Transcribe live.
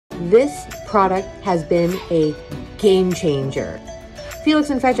This product has been a game changer. Felix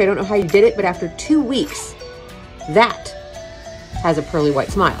and Fetch, I don't know how you did it, but after 2 weeks, that has a pearly white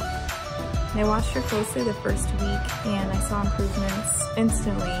smile. I watched her closely the first week and I saw improvements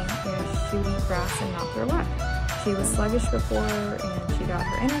instantly. She would eat grass and not throw up. She was sluggish before and she got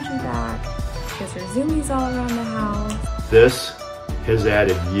her energy back. She has her zoomies all around the house. This has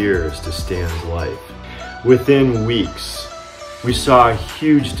added years to Stan's life. Within weeks, we saw a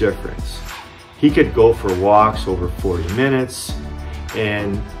huge difference. He could go for walks over 40 minutes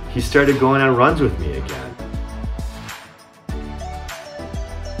and he started going on runs with me again.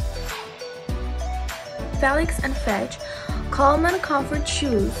 Felix and Fetch Coleman comfort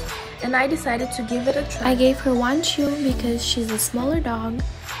shoes, and I decided to give it a try. I gave her one shoe because she's a smaller dog,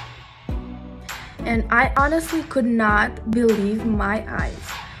 and I honestly could not believe my eyes.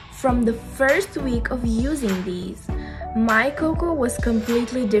 From the first week of using these, my Coco was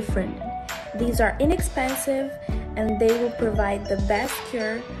completely different. These are inexpensive and they will provide the best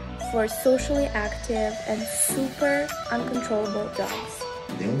cure for socially active and super uncontrollable dogs.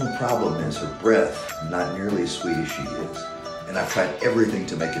 The only problem is her breath, not nearly as sweet as she is. And I've tried everything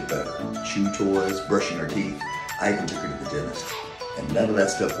to make it better. Chew toys, brushing her teeth, I even took her to the dentist. And none of that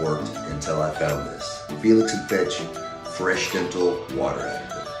stuff worked until I found this. Felix and Fetch Fresh Dental Water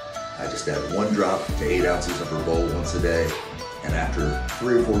Additive. I just add 1 drop to 8 ounces of her bowl once a day. And after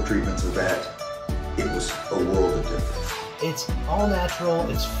 3 or 4 treatments of that, it was a world of difference. It's all natural,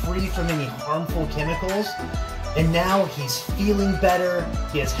 it's free from any harmful chemicals. And now he's feeling better,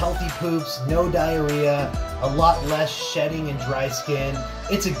 he has healthy poops, no diarrhea, a lot less shedding and dry skin.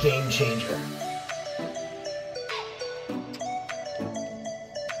 It's a game changer.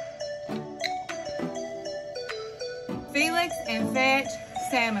 Felix and Fetch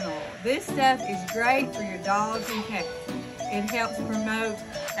Salmon Oil. This stuff is great for your dogs and cats. It helps promote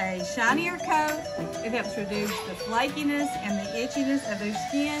a shinier coat. It helps reduce the flakiness and the itchiness of their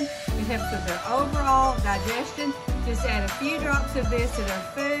skin. It helps with their overall digestion. Just add a few drops of this to their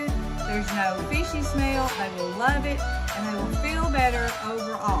food. There's no fishy smell. They will love it and they will feel better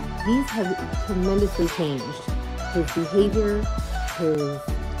overall. These have tremendously changed his behavior, his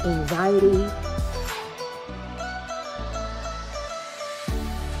anxiety,